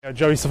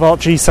Joey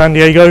Savatgy, San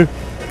Diego.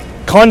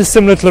 Kind of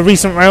similar to the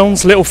recent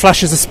rounds, little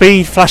flashes of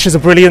speed, flashes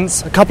of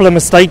brilliance, a couple of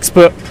mistakes,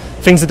 but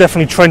things are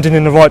definitely trending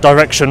in the right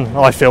direction,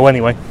 I feel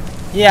anyway.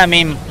 Yeah, I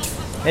mean,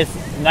 it's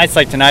nights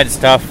like tonight, it's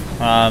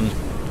tough. I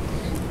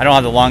don't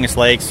have the longest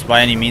legs by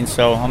any means,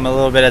 so I'm a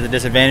little bit at a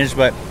disadvantage,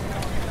 but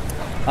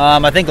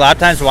I think lap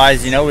times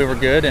wise, we were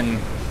good and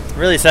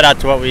really set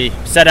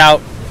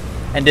out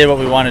and did what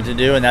we wanted to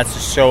do, and that's to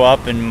show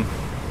up and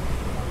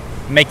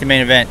make the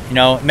main event,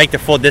 make the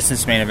full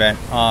distance main event,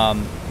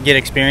 get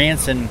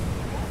experience and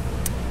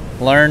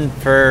learn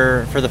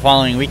for the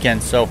following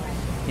weekend. So,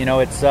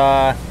 it's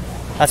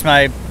that's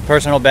my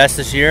personal best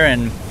this year,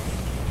 and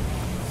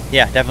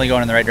yeah, definitely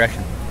going in the right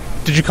direction.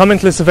 Did you come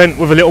into this event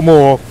with a little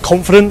more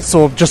confidence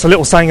or just a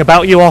little saying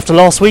about you after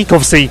last week?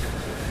 Obviously,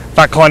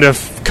 that kind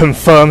of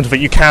confirmed that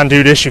you can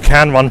do this, you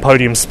can run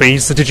podium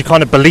speed. So did you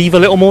kind of believe a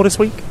little more this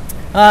week?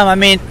 I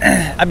mean,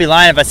 I'd be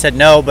lying if I said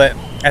no, but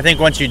I think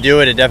once you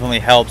do it, it definitely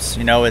helps.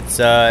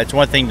 It's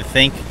one thing to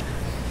think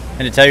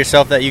and to tell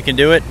yourself that you can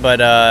do it, but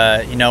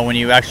when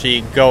you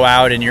actually go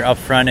out and you're up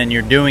front and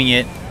you're doing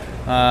it,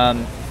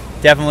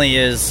 definitely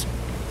is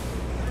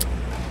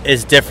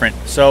different.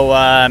 So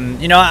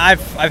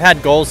I've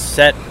had goals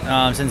set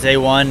since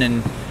A1,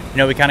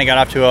 and we kind of got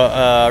off to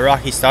a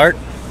rocky start,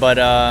 but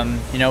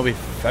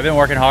I've been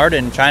working hard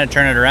and trying to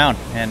turn it around,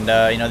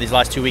 and these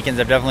last 2 weekends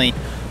I've definitely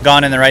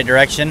gone in the right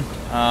direction,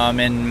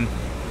 and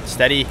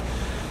steady,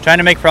 trying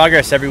to make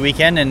progress every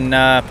weekend and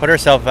put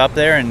ourselves up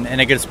there in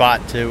a good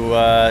spot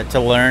to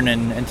learn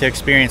and to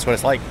experience what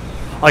it's like.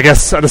 I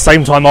guess at the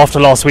same time, after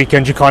last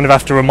weekend, you kind of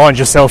have to remind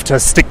yourself to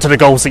stick to the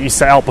goals that you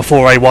set out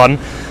before A1.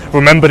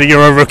 Remember that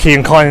you're a rookie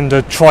and kind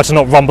of try to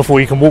not run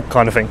before you can walk,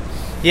 kind of thing.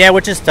 Yeah,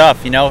 which is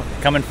tough,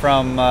 coming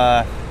from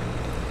the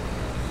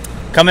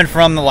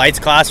lights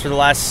class for the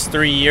last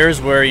 3 years,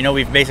 where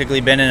we've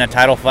basically been in a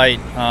title fight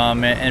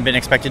and been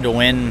expected to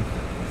win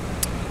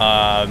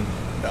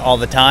all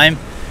the time.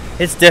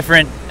 It's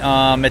different.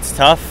 It's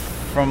tough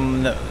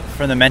from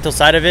the mental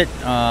side of it,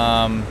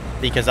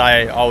 because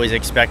I always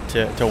expect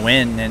to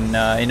win, and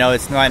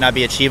it might not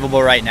be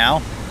achievable right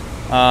now,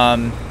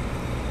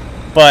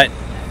 but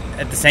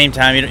at the same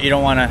time you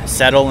don't want to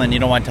settle, and you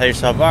don't want to tell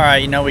yourself, all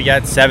right, we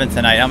got 7th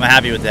tonight, I'm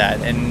happy with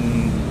that,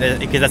 and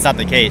because that's not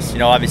the case.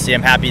 Obviously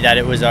I'm happy that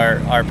it was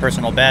our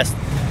personal best,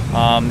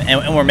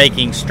 and we're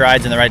making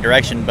strides in the right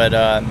direction, but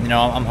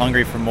I'm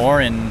hungry for more,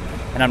 and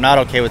I'm not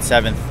okay with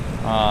 7th.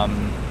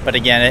 But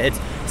again,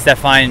 it's that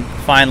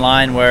fine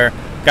line where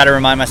I've got to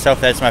remind myself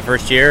that it's my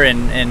first year,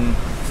 and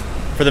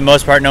for the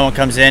most part, no one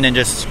comes in and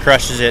just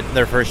crushes it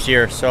their first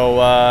year. So,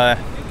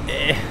 like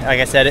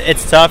I said,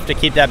 it's tough to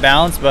keep that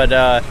balance, but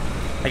I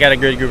got a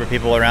good group of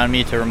people around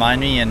me to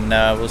remind me, and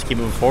we'll just keep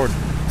moving forward.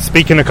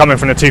 Speaking of coming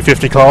from the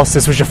 250 class,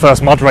 this was your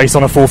first mud race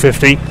on a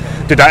 450.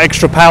 Did that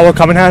extra power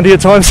come in handy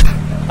at times?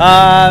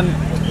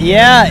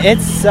 Yeah,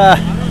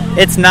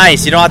 it's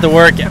nice. You don't have to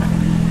work.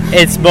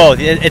 It's both.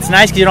 It's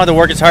nice because you don't have to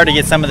work as hard to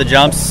get some of the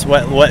jumps,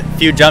 what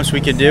few jumps we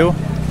could do.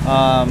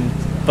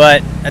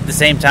 But at the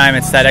same time,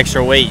 it's that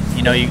extra weight.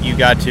 You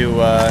got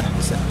to.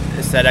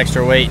 It's that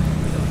extra weight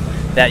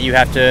that you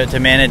have to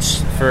manage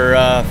for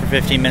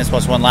 15 minutes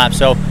plus one lap.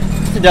 So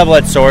it's a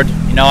double-edged sword.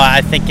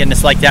 I think, and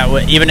it's like that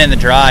even in the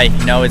dry.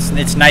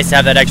 It's nice to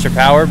have that extra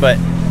power, but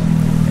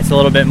it's a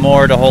little bit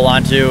more to hold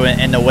on to,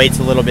 and the weight's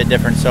a little bit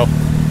different. So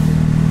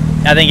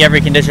I think every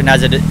condition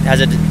has its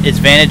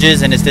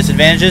advantages and its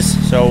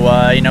disadvantages. So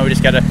we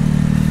just got to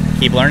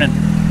keep learning.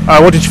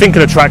 What did you think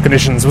of the track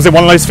conditions? Was it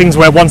one of those things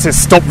where once it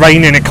stopped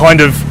raining, it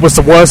kind of was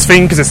the worst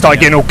thing because it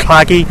started getting all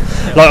claggy?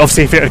 Like,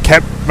 obviously, if it had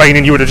kept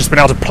raining, you would have just been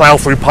able to plough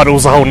through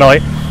puddles the whole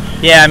night.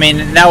 Yeah, I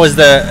mean, that was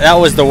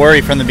the worry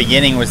from the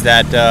beginning, was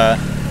that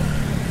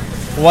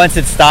once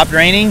it stopped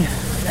raining,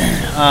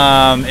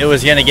 it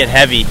was going to get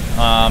heavy,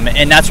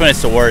 and that's when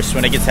it's the worst.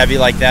 When it gets heavy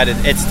like that,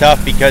 it's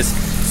tough because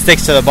it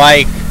sticks to the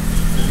bike.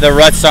 The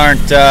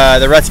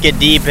ruts get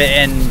deep,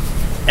 and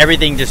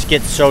everything just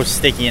gets so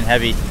sticky and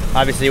heavy.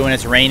 Obviously, when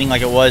it's raining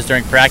like it was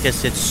during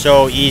practice, it's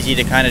so easy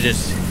to kind of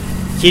just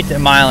keep the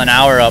mile an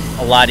hour up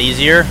a lot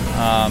easier.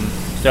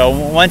 So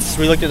once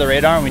we looked at the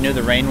radar and we knew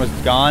the rain was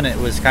gone, it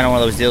was kind of one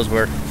of those deals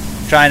where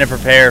trying to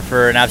prepare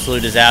for an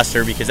absolute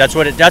disaster, because that's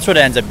what it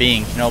ends up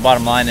being.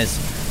 Bottom line is,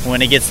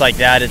 when it gets like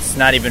that, it's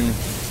not even.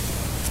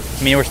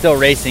 I mean, we're still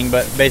racing,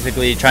 but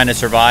basically trying to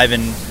survive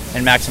and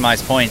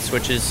maximize points,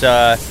 which is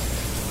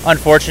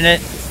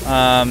unfortunate.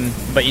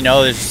 But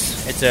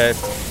it's a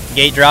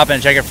gate drop and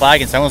a checkered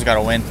flag, and someone's got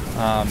to win.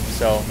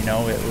 So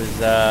it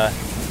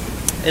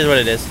is what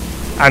it is.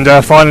 And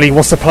finally,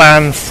 what's the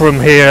plan from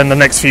here in the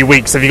next few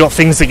weeks? Have you got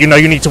things that you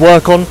need to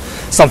work on?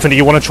 Something that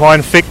you want to try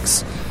and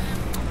fix?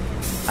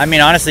 I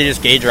mean, honestly,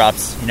 just gate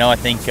drops. I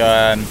think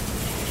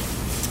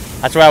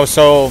that's why I'm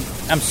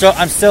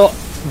still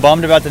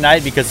bummed about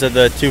tonight because of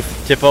the 2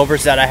 tip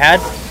overs that I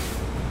had.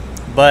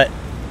 But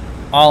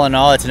all in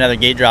all, it's another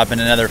gate drop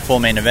and another full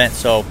main event.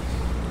 So,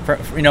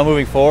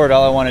 moving forward,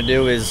 all I want to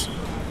do is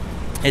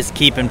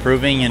keep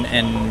improving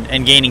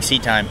and gaining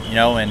seat time.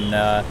 And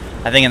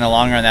I think in the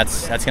long run,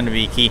 that's going to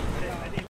be key.